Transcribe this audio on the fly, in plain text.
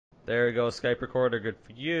There we go, Skype recorder, good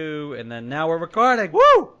for you. And then now we're recording.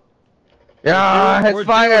 Woo! Yeah, hip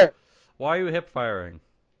fire. Why are you hip firing?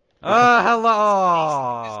 This game,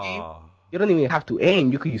 Hello. you don't even have to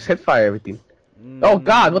aim. You could use hip fire everything. Oh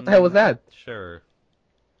God, what the hell was that? Sure.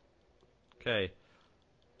 Okay.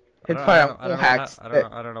 Hip fire and wall hacks.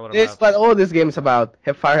 I don't know what This, but all this game is about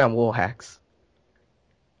hip fire and wall hacks.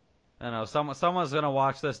 I know someone's gonna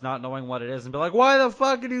watch this not knowing what it is and be like, "Why the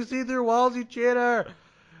fuck did you see through walls, you cheater?"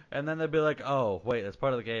 And then they'll be like, "Oh, wait, that's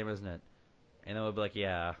part of the game, isn't it?" And then we'll be like,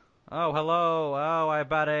 "Yeah." Oh, hello. Oh, I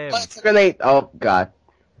bad aim. What's a grenade? Oh God.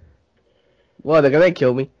 Well, they're gonna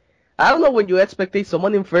kill me. I don't know when you expectate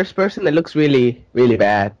someone in first person. It looks really, really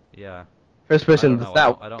bad. Yeah. First person does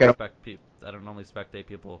not. I don't normally spectate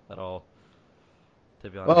people at all. To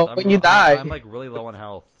be honest. Well, when you die, I'm like really low on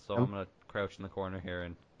health, so I'm gonna crouch in the corner here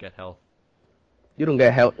and get health. You don't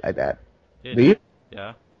get health like that. Do you?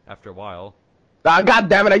 Yeah. After a while. Ah, God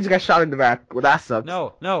damn it! I just got shot in the back. Well, that sucks.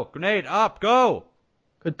 No, grenade up, go.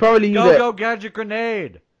 Could probably use it. Go gadget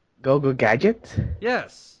grenade. Go gadget.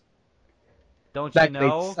 Yes. Don't you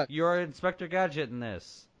know? You're Inspector Gadget in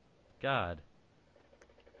this. God.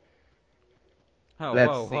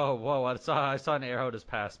 Oh, whoa. I saw an arrow just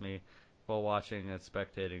pass me while watching a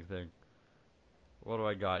spectating thing. What do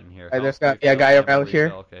I got in here? I just got a guy around here.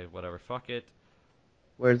 Okay, whatever. Fuck it.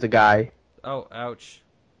 Where's the guy? Oh, ouch.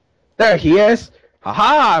 There he is.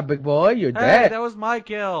 Haha, big boy, you're dead. Hey, that was my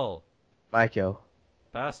kill. My kill.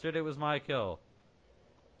 Bastard, it was my kill.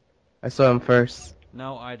 I saw him first.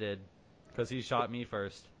 No, I did. Because he shot me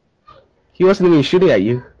first. He wasn't even shooting at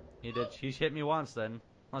you. He did. He hit me once then.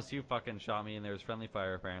 Unless you fucking shot me and there was friendly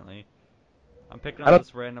fire apparently. I'm picking up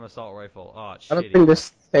this random assault rifle. Oh, it's shitty. I don't think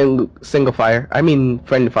there's single fire. I mean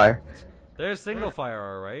friendly fire. There's single fire,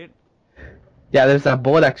 alright? Yeah, there's that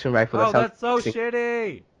bolt action rifle. Oh, that's so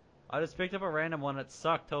shitty! I just picked up a random one that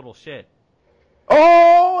sucked total shit.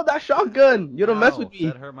 Oh, that shotgun! You don't mess with me.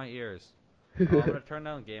 That hurt my ears. Oh, I'm gonna turn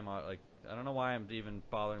down game audio. Like, I don't know why I'm even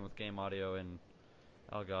bothering with game audio in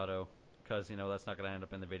Elgato. Because, you know, that's not gonna end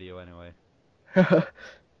up in the video anyway.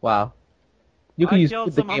 Wow. You can use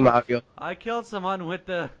the game audio. I killed someone with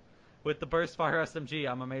the burst fire SMG.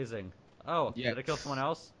 I'm amazing. Oh, yes. Did I kill someone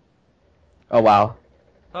else? Oh wow.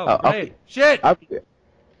 Oh, great. Shit!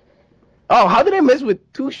 Oh, how did I miss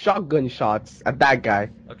with 2 shotgun shots at that guy?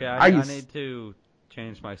 Okay, I need to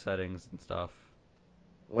change my settings and stuff.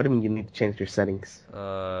 What do you mean you need to change your settings?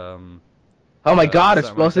 Oh my God,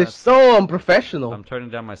 explosive! So unprofessional. I'm turning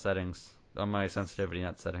down my settings on my sensitivity,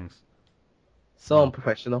 not settings. So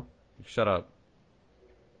unprofessional. Shut up.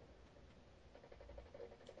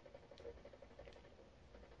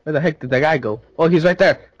 Where the heck did that guy go? Oh, he's right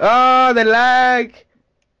there. Oh, the lag!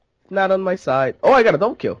 Not on my side. Oh, I got a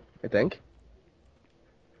double kill, I think.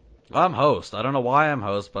 I'm host. I don't know why I'm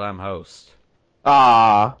host, but I'm host.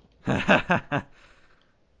 Ah. I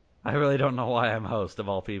really don't know why I'm host, of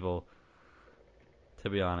all people. To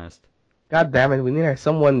be honest. God damn it, we need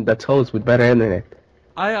someone that's host with better internet.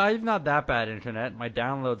 I've not that bad internet. My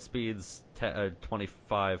download speed's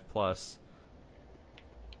 25 plus.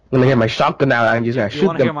 I'm gonna get my shotgun now and I'm just gonna shoot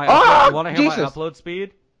them. You wanna hear my upload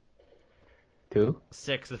speed? 2?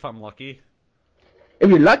 6 if I'm lucky. If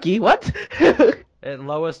you're lucky, what? At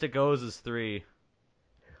lowest it goes is 3.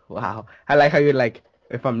 Wow. I like how you're like,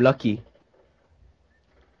 if I'm lucky.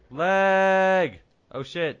 Lag! Oh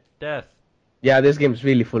shit, death. Yeah, this game's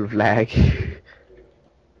really full of lag.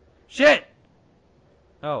 Shit!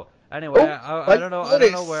 Oh, anyway, I don't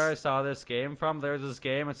know where I saw this game from. There's this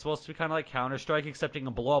game. It's supposed to be kind of like Counter-Strike, except you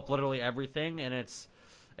can blow up literally everything, and it's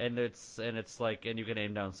like, and you can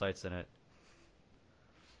aim down sights in it.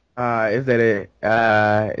 Is that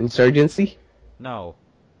a insurgency? No.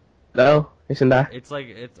 No, isn't that? It's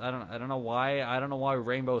like I don't know why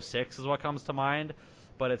Rainbow Six is what comes to mind,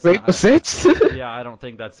 but it's Rainbow Six. Yeah, I don't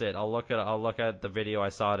think that's it. I'll look at the video I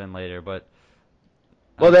saw it in later, but.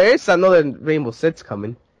 Well, there is another Rainbow Six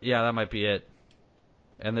coming. Yeah, that might be it.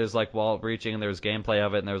 And there's like wall breaching, and there's gameplay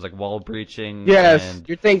of it, and there's like wall breaching. Yes, and,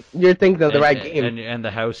 you're thinking of the right game. And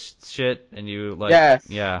the house shit, and you like. Yes.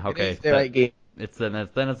 Yeah. Okay. It is the right game. It's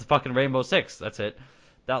it's fucking Rainbow Six. That's it.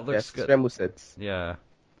 That looks good. Rainbow Six. Yeah.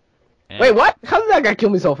 And wait, what? How did that guy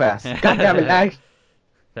kill me so fast? God damn it, lag.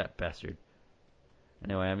 That bastard.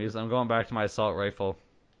 Anyway, I'm going back to my assault rifle.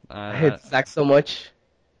 I hate lag so much.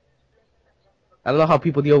 I don't know how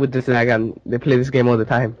people deal with this lag, and they play this game all the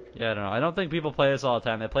time. Yeah, I don't know. I don't think people play this all the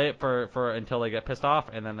time. They play it for until they get pissed off,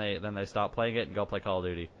 and then they stop playing it and go play Call of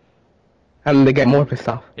Duty. And they get more pissed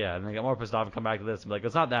off. Yeah, and they get more pissed off and come back to this and be like,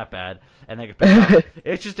 it's not that bad, and they get pissed off.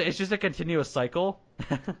 It's just a continuous cycle,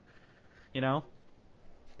 you know,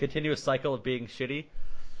 continuous cycle of being shitty.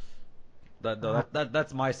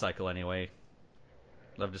 That's my cycle anyway.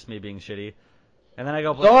 Of just me being shitty. And then I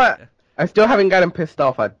go So play. what? I still haven't gotten pissed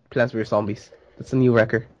off at Plants vs Zombies. That's a new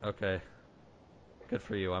record. Okay. Good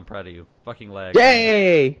for you. I'm proud of you. Fucking lag.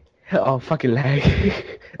 Yay! Oh, fucking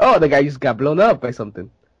lag. Oh, the guy just got blown up by something.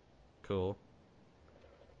 Cool.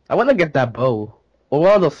 I want to get that bow. Or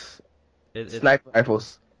one of those It, it sniper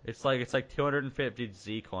rifles. it's like 250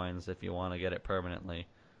 Z coins if you want to get it permanently.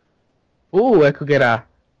 Ooh, I could get a...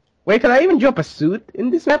 Wait, can I even drop a suit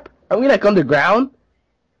in this map? Are we like underground?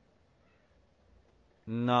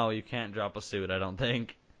 No, you can't drop a suit. I don't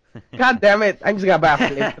think. God damn it! I just got back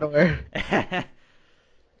flamethrower.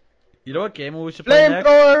 You know what game mode we should play next?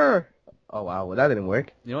 Flamethrower! Oh wow, well that didn't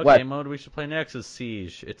work. You know what What? game mode we should play next is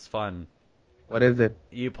Siege. It's fun. What is it?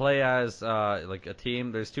 You play as like a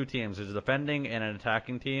team. There's two teams. There's a defending and an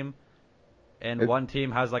attacking team. And one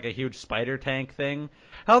team has like a huge spider tank thing.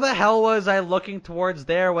 How the hell was I looking towards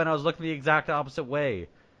there when I was looking the exact opposite way?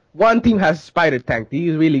 One team has spider tank.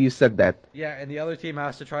 You said that. Yeah, and the other team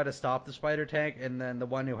has to try to stop the spider tank, and then the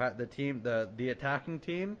one who had the attacking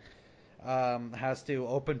team, has to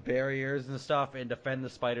open barriers and stuff and defend the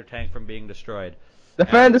spider tank from being destroyed.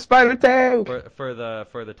 Defend the spider tank! For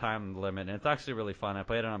the time limit, and it's actually really fun. I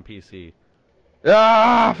played it on PC.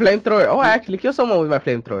 Ah, flamethrower. Oh, I actually killed someone with my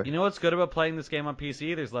flamethrower. You know what's good about playing this game on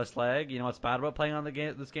PC? There's less lag. You know what's bad about playing on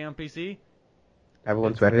this game on PC?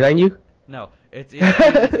 Everyone's better than you? No, it's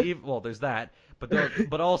well, there's that,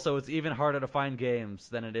 but also it's even harder to find games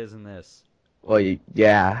than it is in this. Well,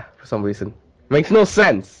 yeah, for some reason. Makes no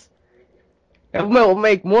sense. It will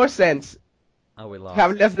make more sense Oh, we lost.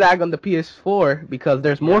 have less lag on the PS4 because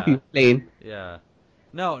there's more Yeah. people playing. Yeah.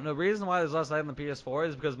 No, the reason why there's less lag on the PS4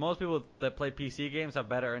 is because most people that play PC games have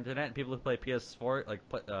better internet, and people who play PS4, like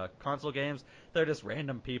console games, they're just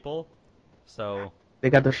random people. So They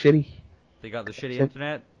got the shitty they got the shitty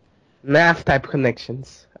internet. NAF type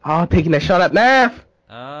connections. Oh, taking a shot at NAF!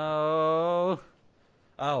 Oh,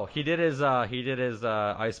 he did his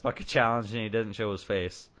ice bucket challenge and he didn't show his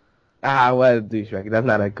face. Ah, what a douchebag. That's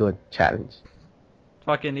not a good challenge.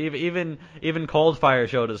 Fucking even Coldfire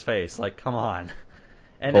showed his face. Like, come on.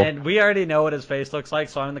 And Oh. and we already know what his face looks like,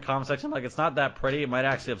 so I'm in the comment section like, it's not that pretty. It might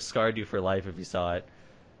actually have scarred you for life if you saw it.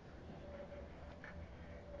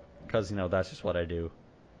 Because, that's just what I do.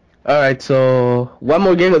 Alright, so one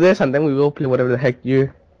more game of this and then we will play whatever the heck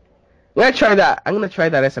you... I'm gonna try that. I'm gonna try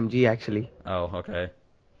that SMG actually. Oh, okay.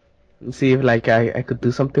 And see if like I could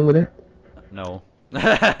do something with it. No.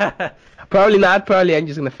 Probably not. Probably I'm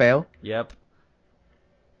just gonna fail. Yep.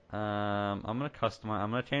 I'm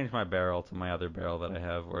gonna change my barrel to my other barrel that I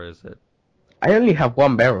have. Where is it? I only have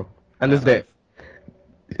one barrel. And it's the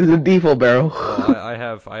default barrel. Well, I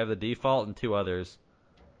have the default and two others.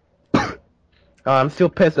 Oh, I'm still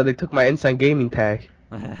pissed that they took my Inside Gaming tag.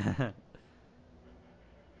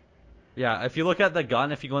 Yeah, if you look at the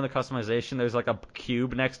gun, if you go into customization, there's like a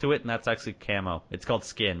cube next to it, and that's actually camo. It's called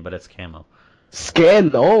skin, but it's camo.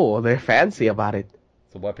 Skin? Oh, they're fancy about it.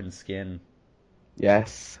 It's a weapon skin.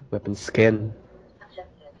 Yes, weapon skin.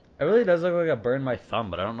 It really does look like I burned my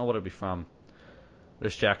thumb, but I don't know what it'd be from.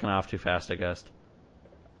 Just jacking off too fast, I guess.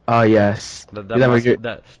 Oh, yes.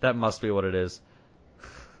 That must be what it is.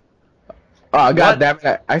 Oh, god damn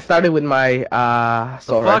it. I started with my, The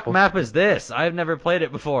assault fuck rifle. map is this? I've never played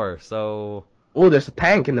it before, so... Oh, there's a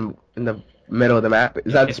tank in the middle of the map.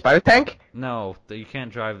 Is that the spider tank? No, you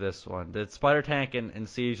can't drive this one. The spider tank in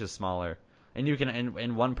Siege is smaller. And you can,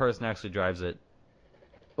 and one person actually drives it.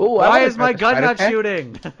 Oh, Why is my gun not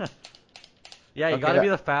shooting? Yeah, you Okay, gotta be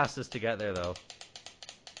the fastest to get there, though.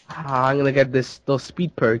 Ah, I'm gonna get those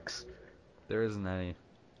speed perks. There isn't any.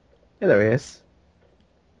 Yeah, there is.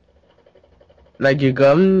 Like your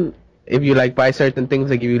gun, if you like buy certain things,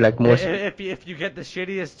 they give you like more. If you get the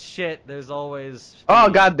shittiest shit, there's always... Oh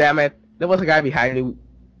god damn it! There was a guy behind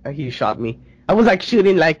me. He shot me. I was like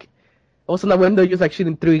shooting like, I was on the window, just like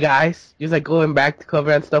shooting 3 guys, just like going back to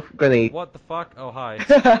cover and stuff. Grenade. What the fuck? Oh,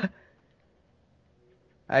 hi.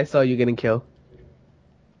 I saw you getting killed.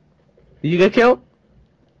 Did you get killed?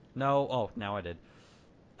 No. Oh, now I did.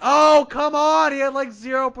 Oh, come on! He had like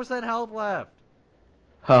 0% health left.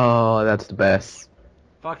 Oh, that's the best.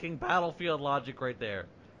 Fucking Battlefield logic right there.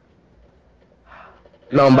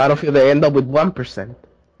 No, on Battlefield they end up with 1%.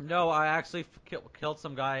 No, I actually killed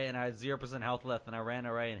some guy and I had 0% health left and I ran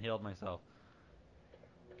away and healed myself.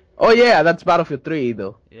 Oh yeah, that's Battlefield 3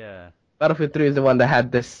 though. Yeah. Battlefield 3 is the one that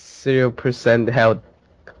had this 0% health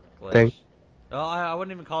Glitch. thing. Well, I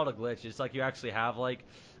wouldn't even call it a glitch. It's like you actually have like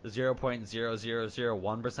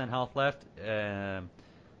 0.0001% health left.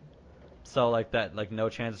 So like that, like no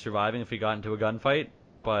chance of surviving if you got into a gunfight.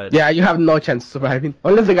 But Yeah, you have no chance of surviving.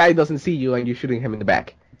 Unless the guy doesn't see you and you're shooting him in the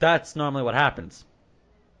back. that's normally what happens.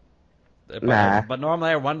 Nah. But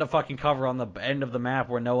normally I run to fucking cover on the end of the map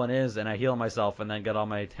where no one is, and I heal myself, and then get all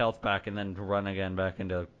my health back, and then run again back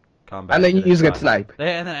into combat. And then you just die. get sniped.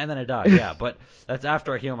 And then I die. Yeah, but that's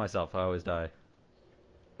after I heal myself. I always die.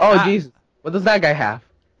 Oh, Ah! Jesus. What does that guy have?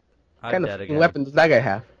 What I'm kind of dead fucking again. weapon does that guy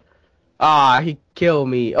have? Ah, he killed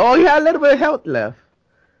me. Oh, he had a little bit of health left.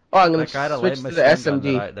 Oh, I'm gonna That guy had a switch light to the machine gun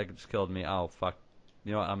SMG. that just killed me. Oh fuck.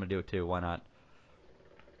 You know what? I'm gonna do it too. Why not?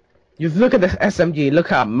 Just look at the SMG. Look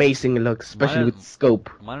how amazing it looks, especially with the scope.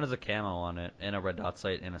 Mine has a camo on it, and a red dot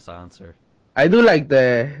sight, and a silencer. I do like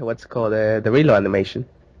the what's it called the reload animation.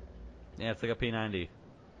 Yeah, it's like a P90.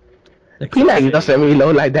 The P90 doesn't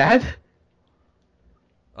reload like that.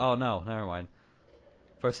 Oh no, never mind.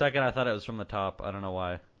 For a second, I thought it was from the top. I don't know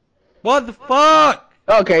why. What the fuck?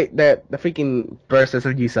 Okay, the freaking burst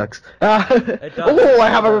SMG sucks. It does. Oh, I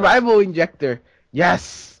have a revival injector.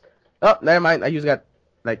 Yes. Oh, never mind. I just got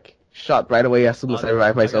like shot right away as soon as I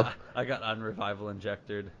revived myself. I got unrevival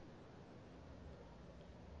injected.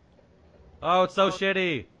 Oh, it's so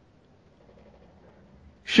shitty.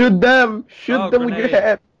 Shoot them! Shoot them with your grenade.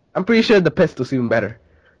 head. I'm pretty sure the pistol's even better.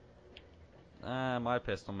 My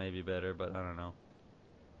pistol may be better, but I don't know.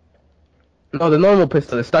 No, the normal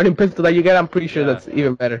pistol, the starting pistol that you get, I'm pretty sure Yeah. that's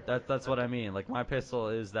even better. That's what I mean. Like my pistol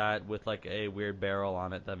is that with like a weird barrel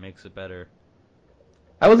on it that makes it better.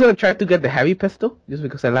 I was gonna try to get the heavy pistol just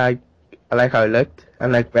because I like how it looked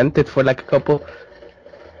and like rent it for like a couple.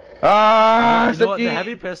 Ah, You know what? The SMG.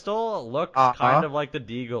 heavy pistol looks Uh-huh. kind of like the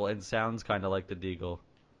Deagle and sounds kind of like the Deagle.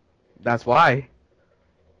 That's why.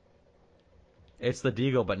 It's the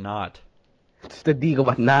Deagle, but not. It's the Deagle,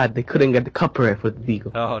 but not. They couldn't get the copyright for the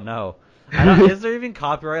Deagle. Oh no. I don't, is there even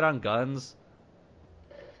copyright on guns?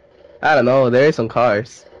 I don't know. There is some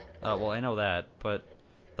cars. Oh well, I know that, but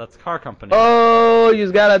that's car company. Oh, you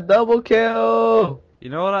just got a double kill. You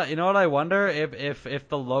know what I wonder if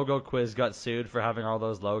the logo quiz got sued for having all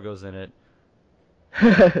those logos in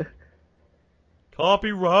it.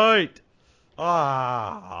 Copyright.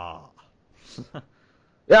 Ah.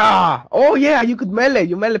 Yeah. Oh yeah, you could melee.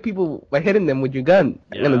 You melee people by hitting them with your gun.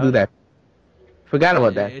 I'm gonna Yeah. do that. Forgot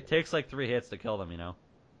about that. It takes like 3 hits to kill them, you know.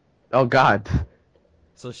 Oh god.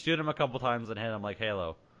 So shoot them a couple times and hit them like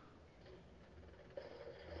Halo.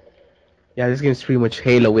 Yeah, this game's pretty much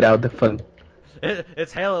Halo without the fun.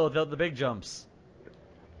 It's Halo without the big jumps.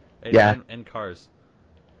 Yeah. And cars.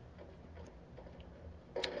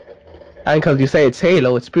 And because you say it's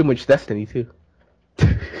Halo, it's pretty much Destiny too.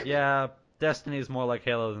 Yeah, Destiny's more like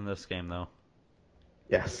Halo than this game though.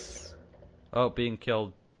 Yes. Oh, being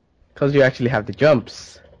killed. Because you actually have the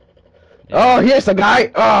jumps. Yeah. Oh, here's a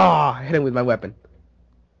guy! Oh, I hit him with my weapon.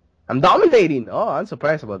 I'm dominating! Oh, I'm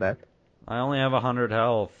surprised about that. I only have 100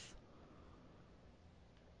 health.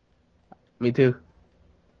 Me too.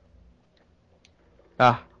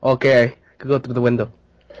 Ah, okay. I could go through the window.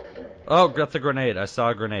 Oh, that's a grenade. I saw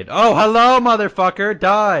a grenade. Oh, hello, motherfucker!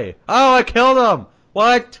 Die! Oh, I killed him!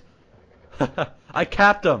 What? I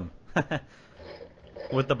capped him.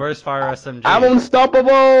 With the burst fire SMG. I'm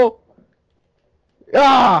unstoppable!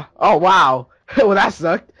 Ah! Oh, wow. Well, that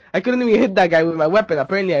sucked. I couldn't even hit that guy with my weapon.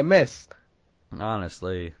 Apparently, I missed.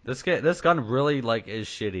 Honestly, this gun really like is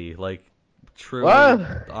shitty. Like, truly, What?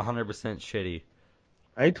 100% shitty.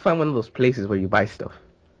 I need to find one of those places where you buy stuff.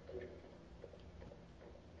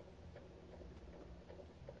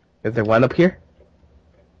 Is there one up here?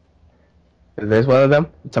 There's one of them.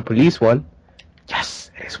 It's a police one.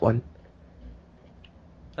 Yes, there's one.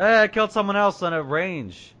 Hey, I killed someone else on a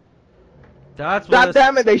range. That's what. God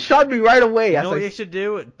damn it! They shot me right away. You as know I what you should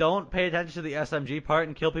do? Don't pay attention to the SMG part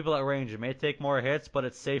and kill people at range. It may take more hits, but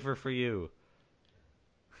it's safer for you.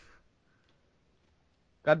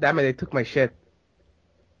 God damn it! They took my shit.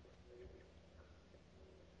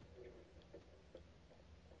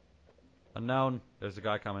 Unknown. There's a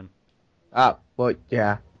guy coming. Ah, well,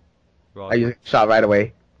 yeah. Well, I just shot right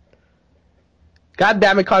away. God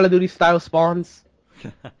damn it! Call of Duty style spawns.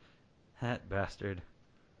 that bastard.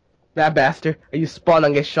 That bastard. And you spawn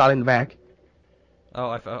and get shot in the back.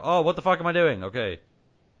 Oh, oh, what the fuck am I doing? Okay.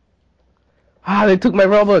 Ah, they took my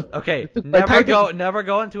robot. Okay, They took my Titan. never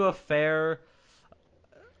go into a fair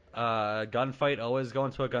gunfight. Always go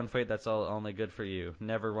into a gunfight that's only good for you.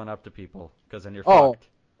 Never run up to people, because then you're Oh. fucked.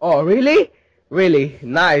 Oh, really? Really?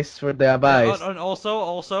 Nice for the advice. And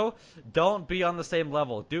also, don't be on the same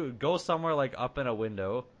level. Go somewhere like up in a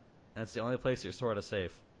window, and it's the only place you're sort of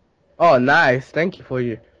safe. Oh, nice. Thank you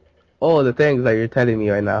for all the things that you're telling me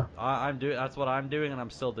right now. That's what I'm doing, and I'm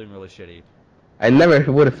still doing really shitty. I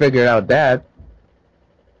never would have figured out that.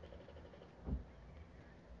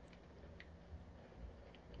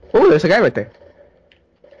 there's a guy right there.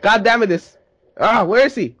 God damn it, this. Ah, where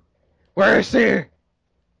is he? Where is he? I'm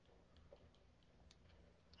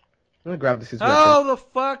gonna grab this. Oh, the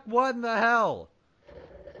fuck? What in the hell?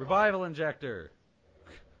 Revival injector.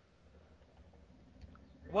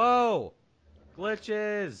 Whoa!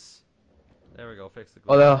 Glitches! There we go, fix the glitch.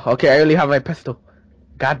 Oh no, okay, I only have my pistol.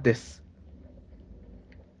 Got this.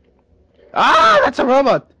 Ah, that's a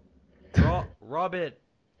robot! Robert.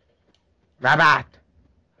 Rabbit!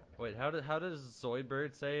 Wait, how does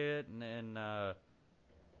Zoidberg say it in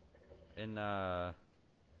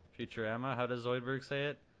Futurama? How does Zoidberg say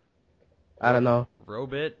it? I don't know.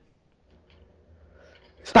 Robit?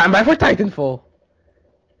 Stand by for Titanfall.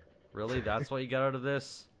 Really? That's what you got out of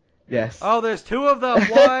this? Yes. Oh, there's two of them!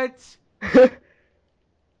 What?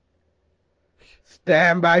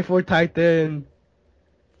 Stand by for Titan.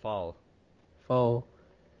 Fall. Fall.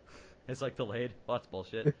 It's like delayed. Well, that's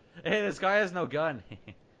bullshit. Hey, this guy has no gun.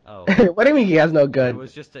 Oh. What do you mean he has no It gun?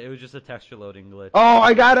 was just a texture loading glitch. Oh,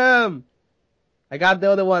 I got him! I got the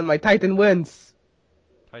other one. My Titan wins.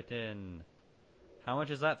 Titan. How much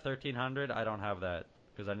is that? 1,300? I don't have that.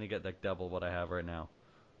 Because I need to get like double what I have right now.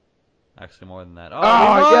 Actually, more than that. Oh,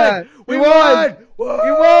 Oh, we won! yeah! We We won! won!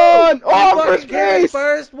 We won! Oh, We first fucking came in place!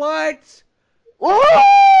 First, what?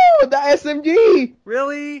 Whoa! The SMG!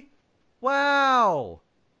 Really? Wow!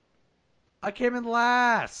 I came in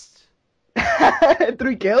last!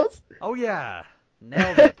 3 kills? Oh yeah!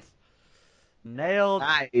 Nailed it. Nailed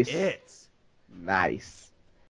Nice. it. Nice.